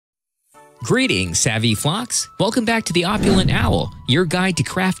Greetings, savvy flocks! Welcome back to the Opulent Owl, your guide to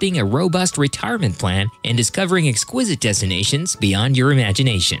crafting a robust retirement plan and discovering exquisite destinations beyond your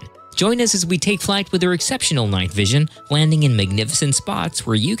imagination. Join us as we take flight with our exceptional night vision, landing in magnificent spots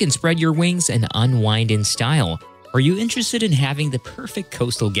where you can spread your wings and unwind in style. Are you interested in having the perfect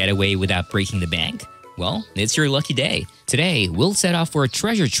coastal getaway without breaking the bank? Well, it's your lucky day. Today, we'll set off for a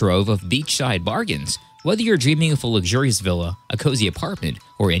treasure trove of beachside bargains. Whether you're dreaming of a luxurious villa, a cozy apartment,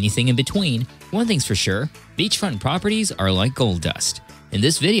 or anything in between, one thing's for sure, beachfront properties are like gold dust. In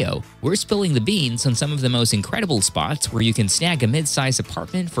this video, we're spilling the beans on some of the most incredible spots where you can snag a mid-size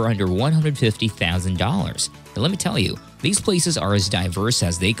apartment for under $150,000. And let me tell you, these places are as diverse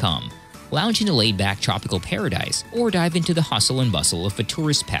as they come. Lounge in a laid-back tropical paradise, or dive into the hustle and bustle of a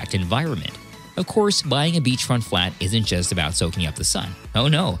tourist-packed environment. Of course, buying a beachfront flat isn't just about soaking up the sun. Oh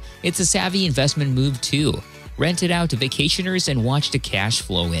no, it's a savvy investment move too. Rent it out to vacationers and watch the cash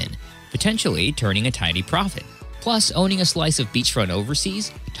flow in, potentially turning a tidy profit. Plus, owning a slice of beachfront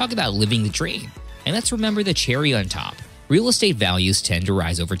overseas, talk about living the dream. And let's remember the cherry on top. Real estate values tend to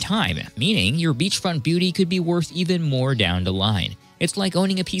rise over time, meaning your beachfront beauty could be worth even more down the line. It's like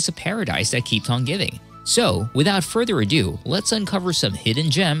owning a piece of paradise that keeps on giving. So, without further ado, let's uncover some hidden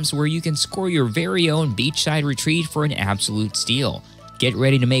gems where you can score your very own beachside retreat for an absolute steal. Get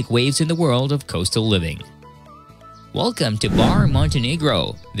ready to make waves in the world of coastal living. Welcome to Bar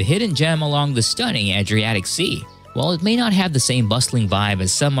Montenegro, the hidden gem along the stunning Adriatic Sea. While it may not have the same bustling vibe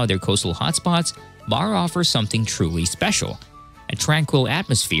as some other coastal hotspots, Bar offers something truly special. A tranquil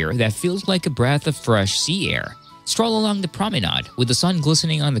atmosphere that feels like a breath of fresh sea air. Stroll along the promenade with the sun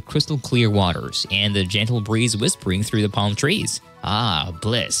glistening on the crystal clear waters and the gentle breeze whispering through the palm trees. Ah,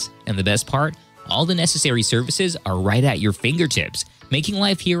 bliss. And the best part? All the necessary services are right at your fingertips, making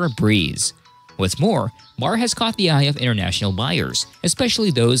life here a breeze. What's more, Bar has caught the eye of international buyers,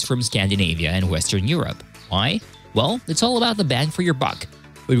 especially those from Scandinavia and Western Europe. Why? Well, it's all about the bang for your buck.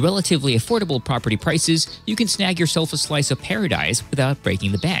 With relatively affordable property prices, you can snag yourself a slice of paradise without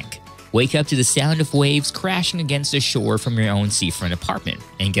breaking the bank. Wake up to the sound of waves crashing against the shore from your own seafront apartment.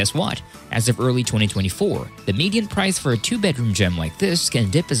 And guess what? As of early 2024, the median price for a two-bedroom gem like this can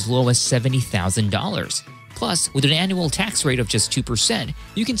dip as low as $70,000. Plus, with an annual tax rate of just 2%,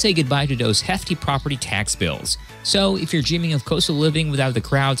 you can say goodbye to those hefty property tax bills. So, if you're dreaming of coastal living without the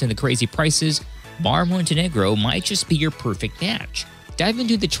crowds and the crazy prices, Bar Montenegro might just be your perfect match. Dive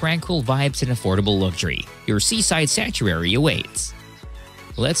into the tranquil vibes and affordable luxury. Your seaside sanctuary awaits.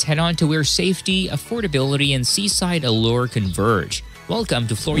 Let's head on to where safety, affordability, and seaside allure converge. Welcome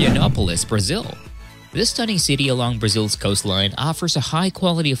to Florianopolis, Brazil. This stunning city along Brazil's coastline offers a high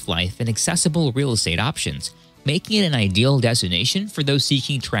quality of life and accessible real estate options, making it an ideal destination for those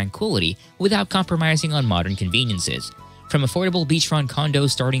seeking tranquility without compromising on modern conveniences. From affordable beachfront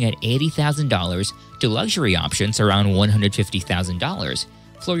condos starting at $80,000 to luxury options around $150,000,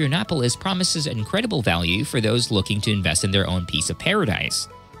 Florianopolis promises incredible value for those looking to invest in their own piece of paradise.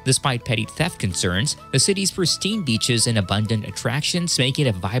 Despite petty theft concerns, the city's pristine beaches and abundant attractions make it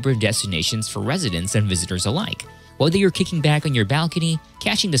a vibrant destination for residents and visitors alike. Whether you're kicking back on your balcony,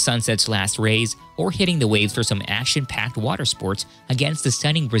 catching the sunset's last rays, or hitting the waves for some action-packed water sports against the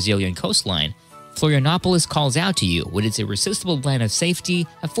stunning Brazilian coastline, Florianopolis calls out to you with its irresistible blend of safety,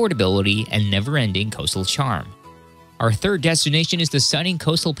 affordability, and never-ending coastal charm. Our third destination is the stunning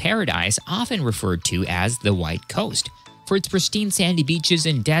coastal paradise often referred to as the White Coast. For its pristine sandy beaches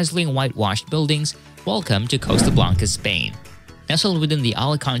and dazzling whitewashed buildings, welcome to Costa Blanca, Spain. Nestled within the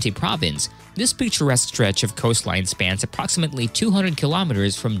Alicante province, this picturesque stretch of coastline spans approximately 200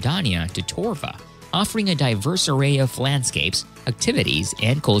 kilometers from Dania to Torva, offering a diverse array of landscapes, activities,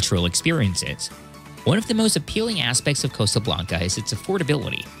 and cultural experiences. One of the most appealing aspects of Costa Blanca is its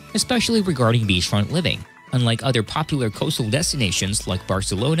affordability, especially regarding beachfront living. Unlike other popular coastal destinations like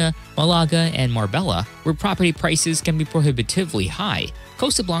Barcelona, Malaga, and Marbella, where property prices can be prohibitively high,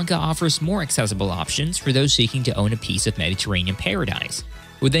 Costa Blanca offers more accessible options for those seeking to own a piece of Mediterranean paradise.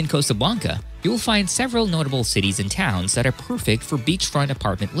 Within Costa Blanca, you'll find several notable cities and towns that are perfect for beachfront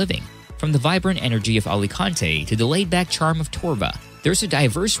apartment living. From the vibrant energy of Alicante to the laid-back charm of Torva, there's a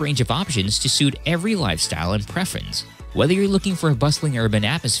diverse range of options to suit every lifestyle and preference. Whether you're looking for a bustling urban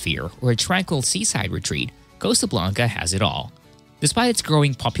atmosphere or a tranquil seaside retreat, Costa Blanca has it all. Despite its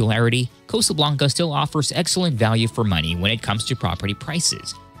growing popularity, Costa Blanca still offers excellent value for money when it comes to property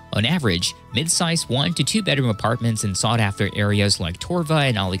prices. On average, mid-sized 1 to 2 bedroom apartments in sought-after areas like Torva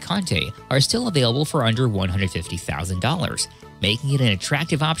and Alicante are still available for under $150,000, making it an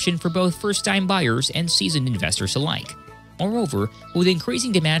attractive option for both first-time buyers and seasoned investors alike. Moreover, with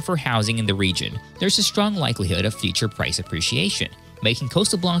increasing demand for housing in the region, there's a strong likelihood of future price appreciation, making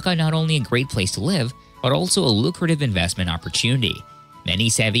Costa Blanca not only a great place to live, but also a lucrative investment opportunity. Many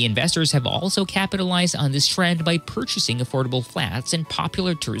savvy investors have also capitalized on this trend by purchasing affordable flats in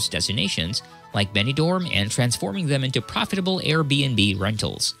popular tourist destinations like Benidorm and transforming them into profitable Airbnb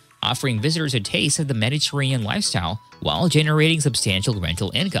rentals, offering visitors a taste of the Mediterranean lifestyle while generating substantial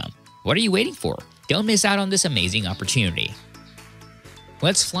rental income. What are you waiting for? Don't miss out on this amazing opportunity.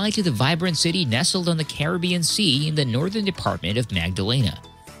 Let's fly to the vibrant city nestled on the Caribbean Sea in the northern department of Magdalena.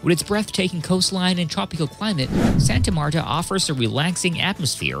 With its breathtaking coastline and tropical climate, Santa Marta offers a relaxing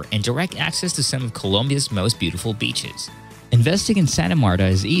atmosphere and direct access to some of Colombia's most beautiful beaches. Investing in Santa Marta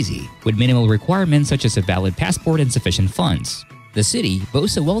is easy, with minimal requirements such as a valid passport and sufficient funds. The city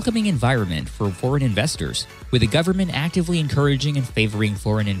boasts a welcoming environment for foreign investors, with the government actively encouraging and favoring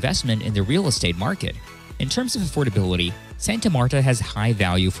foreign investment in the real estate market. In terms of affordability, Santa Marta has high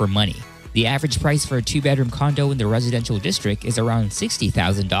value for money. The average price for a two-bedroom condo in the residential district is around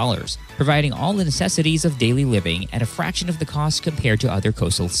 $60,000, providing all the necessities of daily living at a fraction of the cost compared to other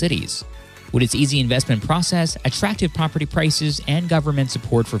coastal cities. With its easy investment process, attractive property prices, and government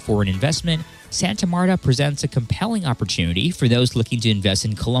support for foreign investment, Santa Marta presents a compelling opportunity for those looking to invest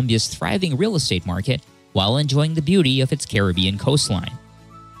in Colombia's thriving real estate market while enjoying the beauty of its Caribbean coastline.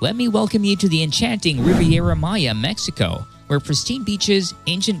 Let me welcome you to the enchanting Riviera Maya, Mexico, where pristine beaches,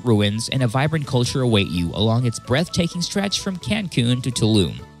 ancient ruins, and a vibrant culture await you along its breathtaking stretch from Cancun to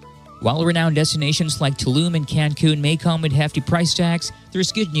Tulum. While renowned destinations like Tulum and Cancun may come with hefty price tags,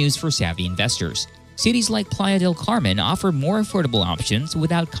 there's good news for savvy investors. Cities like Playa del Carmen offer more affordable options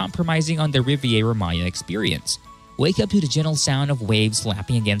without compromising on the Riviera Maya experience. Wake up to the gentle sound of waves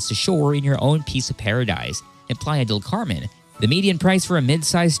lapping against the shore in your own piece of paradise. In Playa del Carmen, the median price for a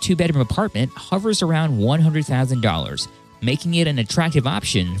mid-sized two-bedroom apartment hovers around $100,000, making it an attractive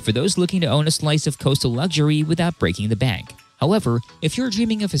option for those looking to own a slice of coastal luxury without breaking the bank. However, if you're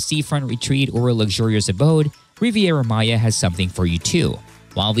dreaming of a seafront retreat or a luxurious abode, Riviera Maya has something for you too.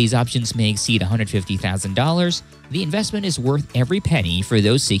 While these options may exceed $150,000, the investment is worth every penny for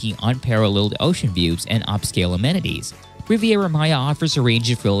those seeking unparalleled ocean views and upscale amenities. Riviera Maya offers a range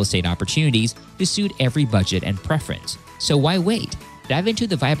of real estate opportunities to suit every budget and preference. So why wait? Dive into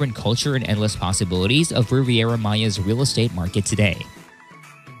the vibrant culture and endless possibilities of Riviera Maya's real estate market today.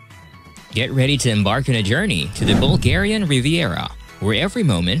 Get ready to embark on a journey to the Bulgarian Riviera, where every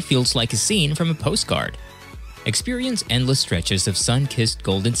moment feels like a scene from a postcard. Experience endless stretches of sun-kissed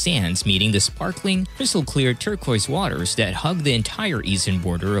golden sands meeting the sparkling, crystal-clear turquoise waters that hug the entire eastern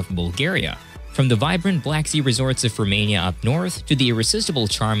border of Bulgaria. From the vibrant Black Sea resorts of Romania up north to the irresistible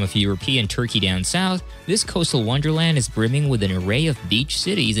charm of European Turkey down south, this coastal wonderland is brimming with an array of beach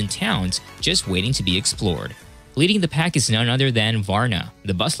cities and towns just waiting to be explored. Leading the pack is none other than Varna,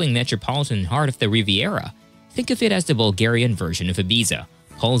 the bustling metropolitan heart of the Riviera. Think of it as the Bulgarian version of Ibiza,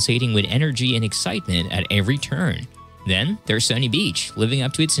 pulsating with energy and excitement at every turn. Then there's Sunny Beach, living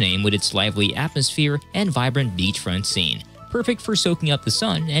up to its name with its lively atmosphere and vibrant beachfront scene, perfect for soaking up the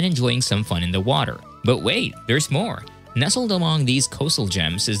sun and enjoying some fun in the water. But wait, there's more. Nestled among these coastal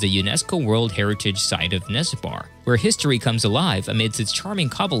gems is the UNESCO World Heritage Site of Nesipar, where history comes alive amidst its charming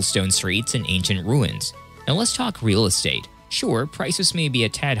cobblestone streets and ancient ruins. Now let's talk real estate. Sure, prices may be a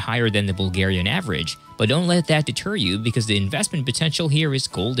tad higher than the Bulgarian average, but don't let that deter you because the investment potential here is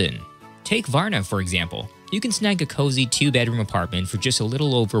golden. Take Varna, for example. You can snag a cozy two-bedroom apartment for just a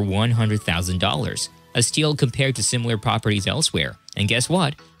little over $100,000, a steal compared to similar properties elsewhere. And guess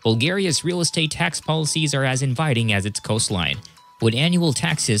what? Bulgaria's real estate tax policies are as inviting as its coastline, with annual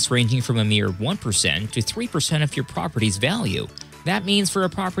taxes ranging from a mere 1% to 3% of your property's value. That means for a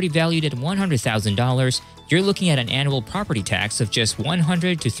property valued at $100,000, you're looking at an annual property tax of just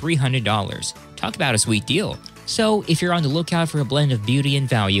 $100 to $300. Talk about a sweet deal. So, if you're on the lookout for a blend of beauty and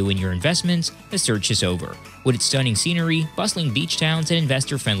value in your investments, the search is over. With its stunning scenery, bustling beach towns, and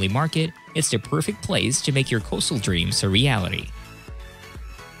investor-friendly market, it's the perfect place to make your coastal dreams a reality.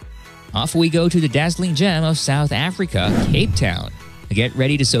 Off we go to the dazzling gem of South Africa, Cape Town. Get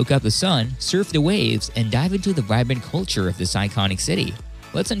ready to soak up the sun, surf the waves, and dive into the vibrant culture of this iconic city.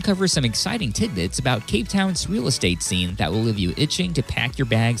 Let's uncover some exciting tidbits about Cape Town's real estate scene that will leave you itching to pack your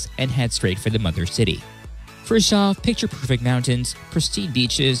bags and head straight for the mother city. First off, picture-perfect mountains, pristine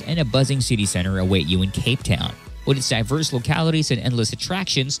beaches, and a buzzing city center await you in Cape Town. With its diverse localities and endless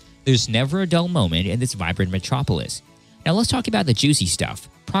attractions, there's never a dull moment in this vibrant metropolis. Now let's talk about the juicy stuff,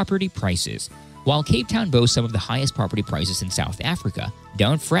 property prices. While Cape Town boasts some of the highest property prices in South Africa,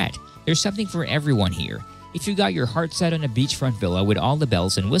 don't fret, there's something for everyone here. If you got your heart set on a beachfront villa with all the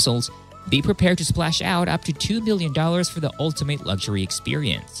bells and whistles, be prepared to splash out up to $2 million for the ultimate luxury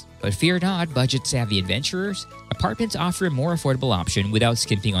experience. But fear not, budget-savvy adventurers. Apartments offer a more affordable option without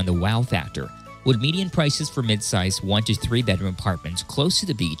skimping on the wow factor. With median prices for mid-sized 1 to 3 bedroom apartments close to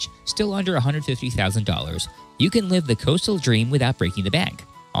the beach still under $150,000, you can live the coastal dream without breaking the bank.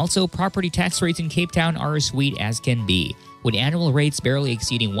 Also, property tax rates in Cape Town are as sweet as can be. With annual rates barely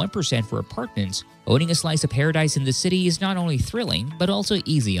exceeding 1% for apartments, owning a slice of paradise in the city is not only thrilling, but also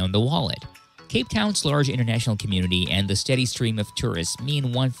easy on the wallet. Cape Town's large international community and the steady stream of tourists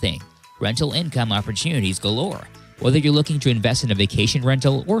mean one thing: rental income opportunities galore. Whether you're looking to invest in a vacation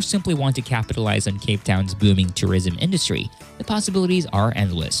rental or simply want to capitalize on Cape Town's booming tourism industry, the possibilities are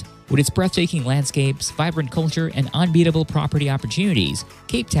endless. With its breathtaking landscapes, vibrant culture, and unbeatable property opportunities,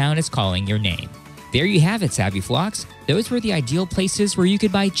 Cape Town is calling your name. There you have it, Savvy Flocks. Those were the ideal places where you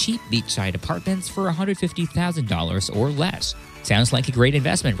could buy cheap beachside apartments for $150,000 or less. Sounds like a great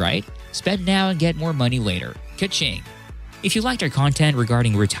investment, right? Spend now and get more money later. Ka-ching! If you liked our content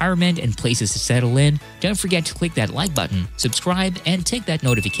regarding retirement and places to settle in, don't forget to click that like button, subscribe, and tick that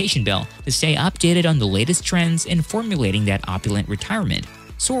notification bell to stay updated on the latest trends in formulating that opulent retirement.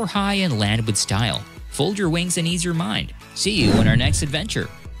 Soar high and land with style. Fold your wings and ease your mind. See you on our next adventure.